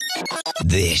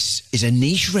This is a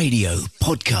Niche Radio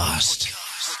podcast.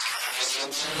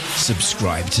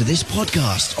 Subscribe to this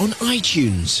podcast on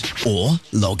iTunes or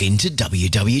log into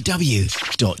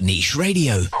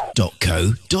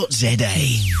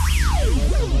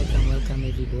www.nicheradio.co.za. Welcome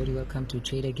everybody. Welcome to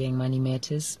Trader Gang Money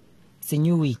Matters. It's a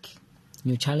new week,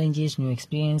 new challenges, new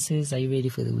experiences. Are you ready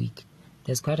for the week?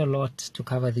 There's quite a lot to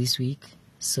cover this week.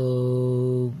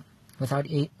 So without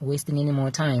wasting any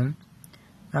more time,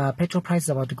 petrol price is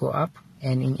about to go up,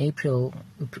 and in April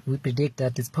we predict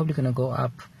that it's probably going to go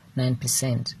up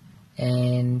 9%,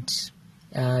 and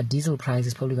diesel price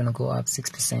is probably going to go up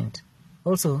 6%.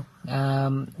 Also, I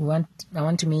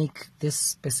want to make this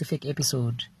specific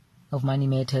episode of Money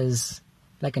Matters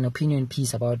like an opinion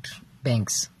piece about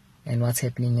banks and what's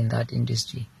happening in that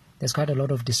industry. There's quite a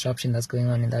lot of disruption that's going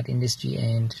on in that industry,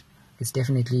 and it's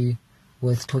definitely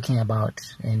worth talking about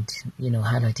and,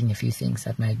 highlighting a few things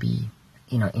that might be,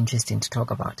 interesting to talk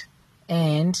about.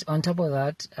 And on top of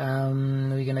that,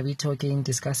 we're going to be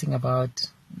discussing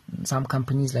about some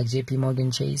companies like JP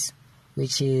Morgan Chase,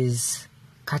 which is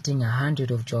cutting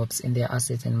 100 of jobs in their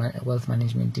asset and wealth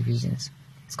management divisions.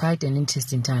 It's quite an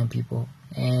interesting time, people,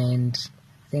 and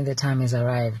I think the time has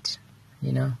arrived.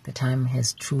 The time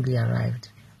has truly arrived.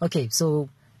 Okay, so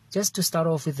just to start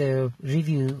off with a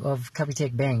review of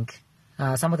Capitec Bank,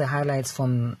 some of the highlights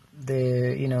from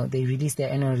they released their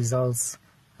annual results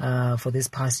for this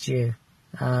past year,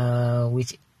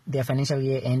 which their financial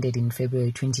year ended in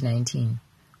February 2019.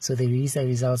 So they released their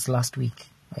results last week,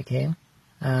 okay,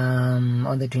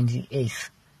 on the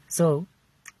 28th. So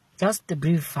just the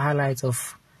brief highlights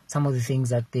of some of the things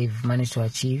that they've managed to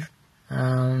achieve.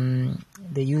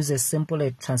 They use a simple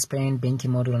and transparent banking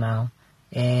model now,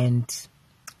 and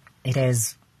it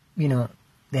has, they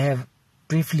have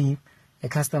briefly a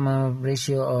customer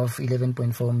ratio of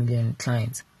 11.4 million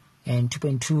clients, and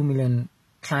 2.2 million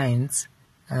clients,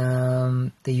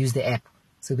 they use the app.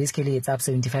 So basically it's up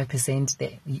 75%.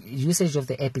 The usage of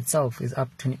the app itself is up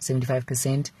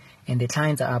 75%, and the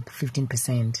clients are up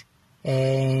 15%.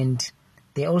 And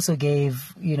they also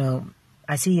gave,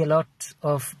 I see a lot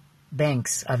of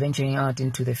banks are venturing out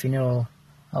into the funeral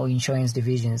or insurance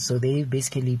divisions. So they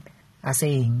basically are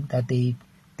saying that they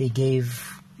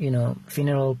gave,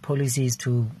 funeral policies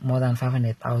to more than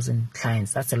 500,000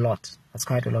 clients. That's a lot. That's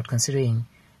quite a lot, considering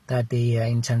that they are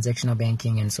in transactional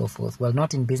banking and so forth. Well,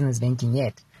 not in business banking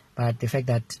yet, but the fact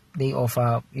that they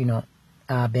offer,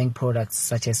 bank products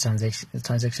such as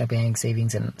transactional bank,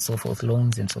 savings and so forth,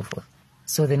 loans and so forth.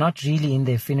 So they're not really in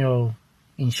the funeral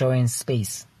insurance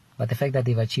space, but the fact that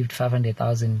they've achieved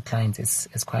 500,000 clients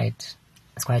is quite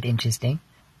interesting.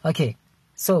 Okay,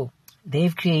 so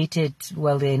they've created,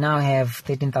 they now have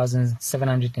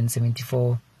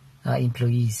 13,774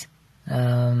 employees,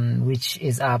 which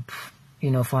is up,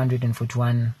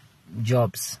 441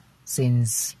 jobs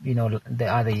since, the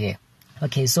other year.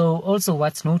 Okay, so also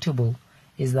what's notable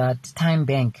is that Time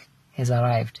Bank has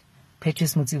arrived.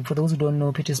 Petrus Motsepe, for those who don't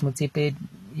know, Petrus Motsepe,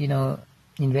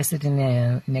 invested in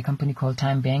a company called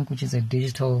Time Bank, which is a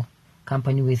digital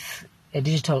company with a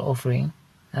digital offering.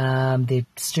 They're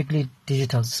strictly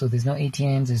digital, so there's no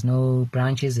ATMs, there's no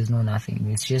branches, there's no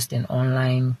nothing. It's just an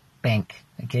online bank,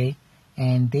 okay?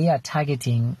 And they are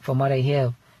targeting, from what I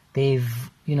hear,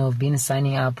 they've, been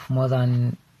signing up more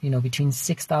than, between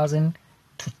 6,000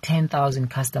 to 10,000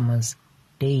 customers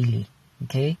daily,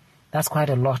 okay? That's quite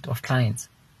a lot of clients.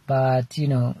 But,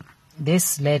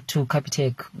 this led to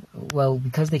Capitec,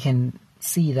 because they can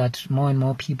see that more and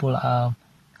more people are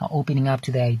opening up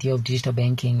to the idea of digital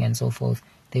banking and so forth.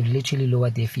 They've literally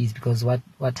lowered their fees, because what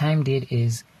Time did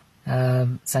is,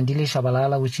 Sandile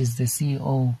Shabalala, which is the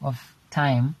CEO of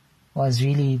Time, was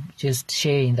really just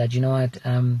sharing that,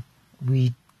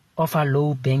 we offer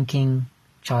low banking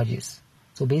charges.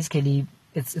 So basically,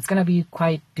 it's going to be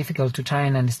quite difficult to try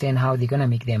and understand how they're going to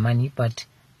make their money, but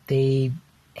they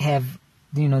have,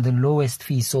 the lowest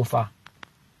fees so far,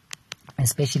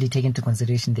 especially taking into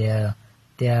consideration their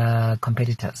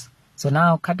competitors. So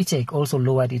now Capitec also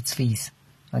lowered its fees,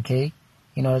 okay,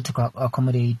 in order to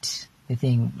accommodate the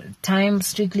thing. Time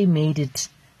strictly made it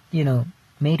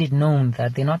known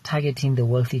that they're not targeting the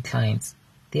wealthy clients.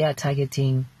 They are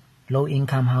targeting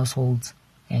low-income households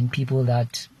and people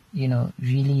that,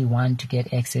 really want to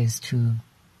get access to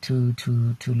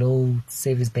low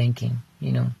service banking,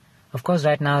 Of course,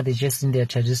 right now they're just in their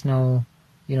traditional,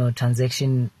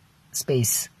 transaction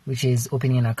space, which is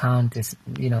opening an account,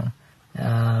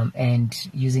 and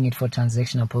using it for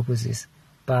transactional purposes.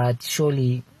 But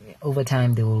surely over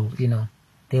time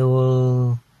they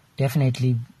will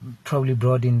definitely probably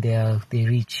broaden their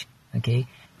reach. Okay.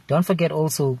 Don't forget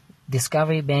also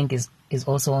Discovery Bank is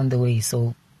also on the way.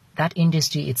 So that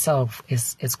industry itself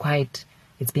is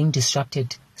it's being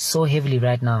disrupted so heavily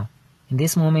right now. In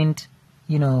this moment,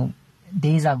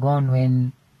 days are gone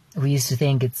when we used to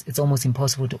think it's almost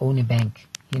impossible to own a bank,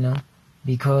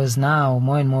 because now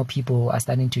more and more people are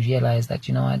starting to realize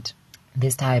that,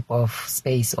 this type of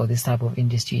space or this type of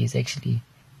industry is actually,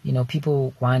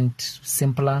 people want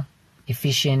simpler,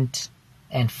 efficient,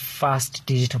 and fast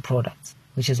digital products,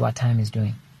 which is what Time is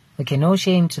doing. Okay, no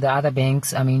shame to the other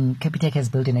banks. I mean, Capitec has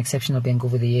built an exceptional bank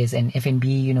over the years, and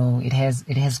FNB, it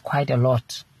has quite a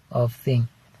lot of thing.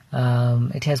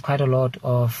 It has quite a lot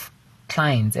of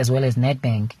clients as well as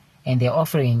Nedbank, and they're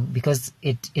offering, because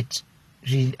it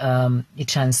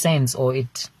transcends, or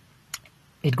it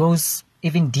goes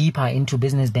even deeper into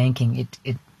business banking.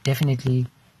 It definitely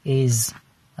is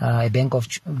a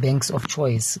banks of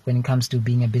choice when it comes to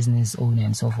being a business owner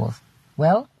and so forth.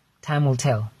 Well, time will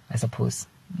tell, I suppose.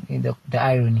 The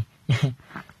irony.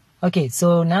 Okay,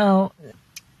 so now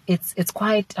it's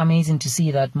quite amazing to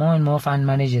see that more and more fund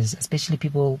managers, especially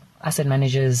people, asset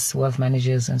managers, wealth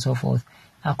managers, and so forth,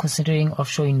 are considering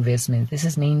offshore investment. This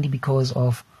is mainly because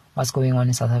of what's going on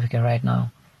in South Africa right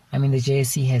now. I mean, the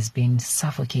JSE has been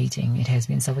suffocating. It has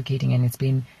been suffocating, and it's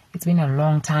been a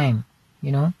long time.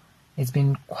 It's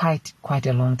been quite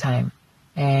a long time.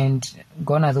 And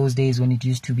gone are those days when it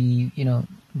used to be,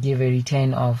 give a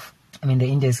return of, the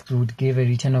index would give a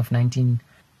return of 19%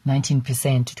 to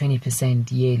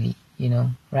 20% yearly.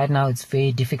 Right now it's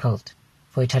very difficult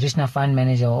for a traditional fund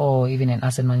manager or even an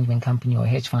asset management company or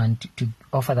hedge fund to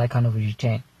offer that kind of a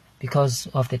return, because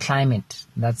of the climate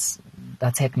that's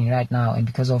happening right now, and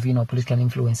because of political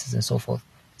influences and so forth.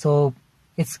 So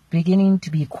it's beginning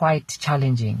to be quite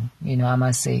challenging, I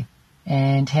must say,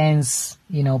 and hence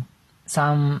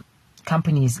some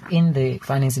companies in the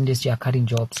finance industry are cutting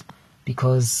jobs,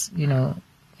 because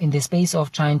in the space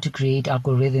of trying to create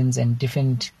algorithms and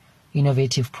different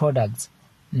innovative products,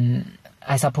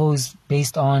 I suppose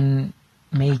based on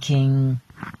making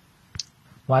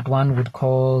what one would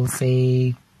call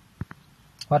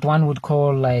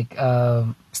like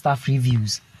staff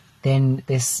reviews, then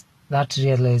there's that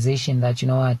realization that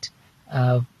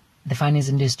the finance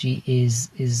industry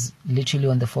is literally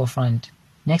on the forefront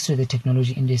next to the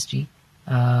technology industry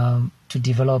to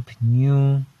develop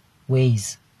new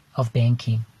ways of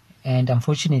banking. And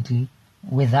unfortunately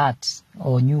with that,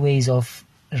 or new ways of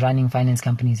running finance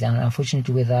companies, and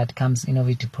unfortunately with that comes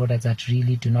innovative products that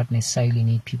really do not necessarily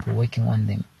need people working on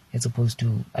them, as opposed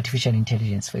to artificial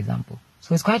intelligence, for example.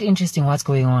 So it's quite interesting what's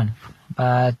going on,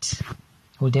 but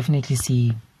we'll definitely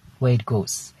see where it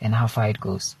goes and how far it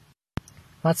goes.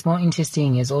 What's more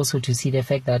interesting is also to see the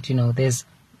fact that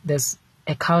there's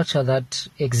a culture that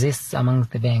exists among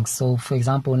the banks. So for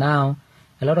example, now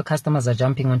a lot of customers are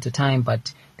jumping onto Time,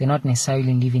 but they're not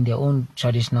necessarily leaving their own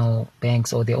traditional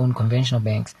banks or their own conventional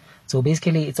banks. So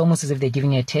basically it's almost as if they're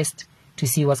giving a test to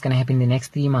see what's going to happen in the next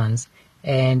 3 months.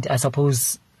 And I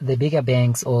suppose the bigger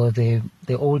banks or the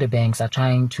older banks are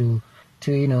trying to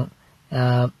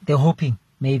they're hoping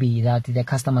maybe that their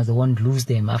customers won't lose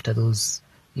them after those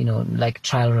like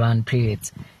trial run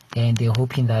periods, and they're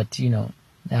hoping that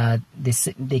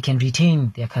they can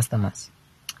retain their customers,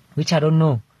 which I don't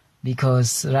know,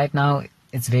 because right now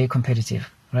it's very competitive.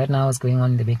 Right now what's going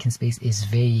on in the banking space is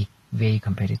very, very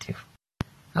competitive.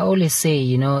 I always say,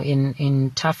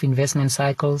 in tough investment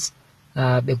cycles,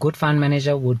 a good fund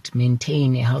manager would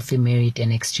maintain a healthy merit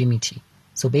and extremity.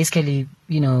 So basically,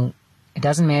 it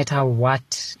doesn't matter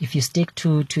what, if you stick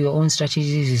to your own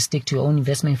strategies, you stick to your own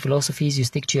investment philosophies, you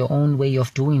stick to your own way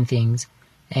of doing things,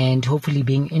 and hopefully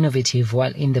being innovative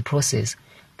while in the process,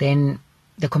 then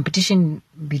the competition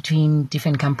between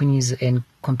different companies and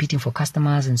competing for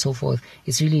customers and so forth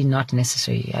is really not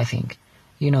necessary, I think.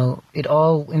 It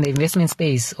all, in the investment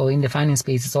space or in the finance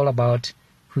space, it's all about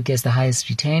who gets the highest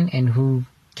return and who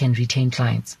can retain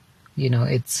clients.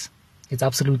 It's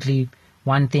absolutely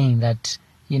one thing that,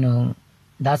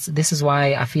 this is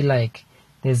why I feel like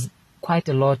there's quite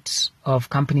a lot of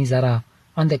companies that are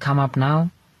on the come up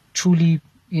now, truly,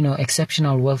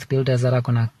 exceptional wealth builders that are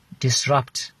going to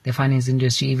disrupt the finance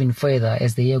industry even further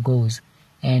as the year goes,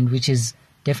 and which is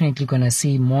definitely going to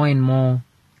see more and more,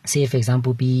 say for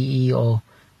example, BEE or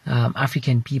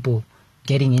African people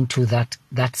getting into that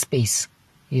space,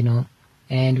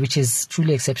 and which is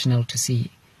truly exceptional to see.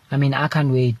 I mean, I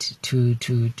can't wait to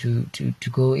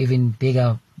go even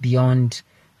bigger beyond,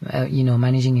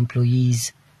 managing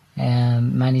employees,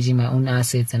 managing my own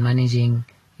assets, and managing,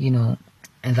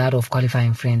 and that of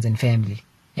qualifying friends and family.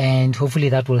 And hopefully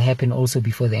that will happen also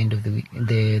before the end of the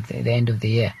end of the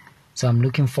year. So I'm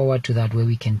looking forward to that, where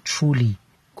we can truly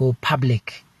go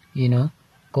public,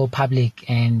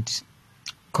 and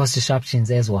cause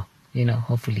disruptions as well,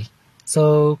 hopefully.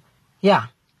 So, yeah,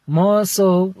 more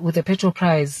so with the petrol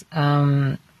price,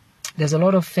 there's a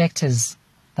lot of factors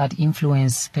that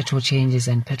influence petrol changes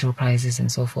and petrol prices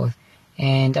and so forth.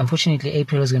 And unfortunately,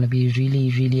 April is going to be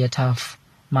really, really a tough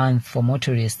month for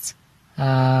motorists.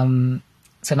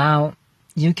 So now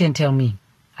you can tell me,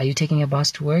 are you taking a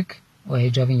bus to work or are you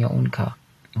driving your own car?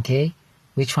 Okay.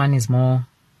 Which one is more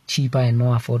cheaper and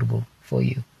more affordable for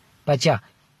you? But yeah,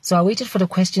 so I waited for the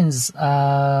questions,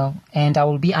 and I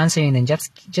will be answering them.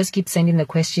 Just keep sending the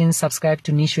questions. Subscribe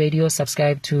to Niche Radio.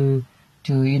 Subscribe to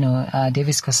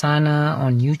Davis Kosana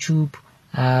on YouTube.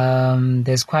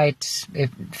 There's quite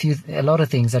a lot of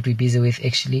things that we're busy with,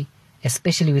 actually,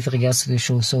 especially with regards to the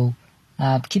show. So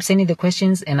keep sending the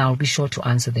questions, and I'll be sure to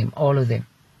answer them, all of them.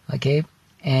 Okay,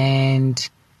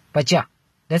 but yeah,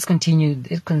 let's continue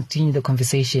the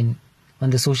conversation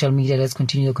on the social media. Let's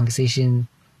continue the conversation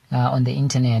on the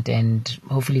internet, and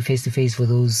hopefully face to face for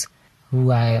those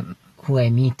who I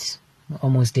meet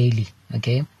almost daily.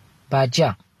 Okay, but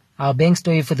yeah, our bank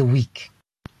story for the week.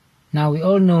 Now, we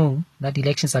all know that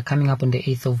elections are coming up on the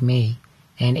 8th of May,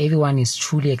 and everyone is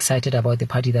truly excited about the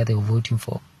party that they were voting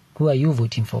for. Who are you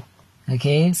voting for?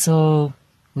 Okay, so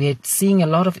we're seeing a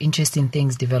lot of interesting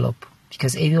things develop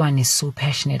because everyone is so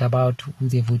passionate about who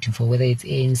they're voting for, whether it's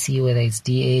ANC, whether it's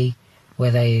DA,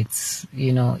 whether it's,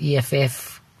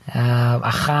 EFF,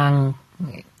 Agang,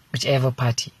 whichever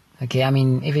party. Okay, I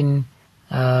mean, even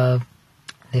the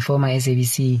former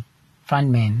SABC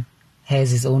frontman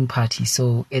has his own party,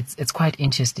 so it's quite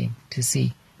interesting to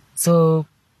see. So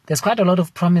there's quite a lot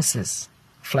of promises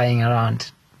flying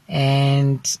around,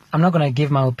 and I'm not going to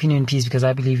give my opinion piece because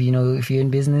I believe, if you're in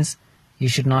business, you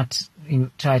should not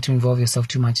try to involve yourself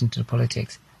too much into the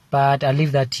politics. But I'll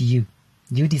leave that to you.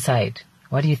 You decide.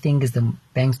 What do you think is the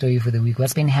bank story for the week?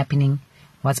 What's been happening?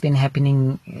 What's been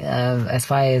happening as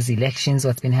far as elections?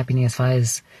 What's been happening as far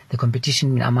as the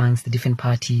competition amongst the different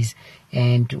parties?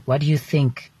 And what do you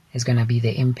think is going to be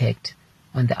the impact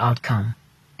on the outcome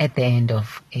at the end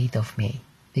of 8th of May?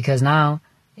 Because now,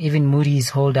 even Moody's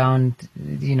hold down,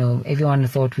 everyone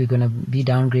thought we were going to be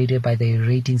downgraded by the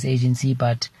ratings agency,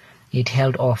 but it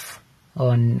held off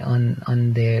on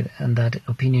that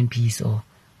opinion piece or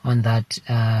on that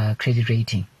credit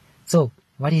rating. So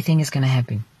what do you think is going to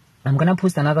happen? I'm going to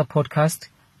post another podcast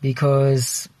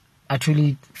because I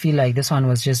truly feel like this one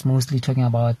was just mostly talking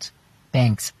about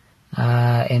banks.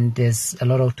 And there's a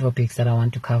lot of topics that I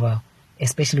want to cover,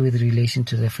 especially with relation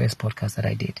to the first podcast that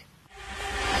I did.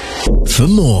 For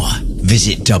more,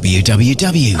 visit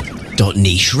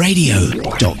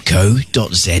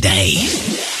www.nicheradio.co.za.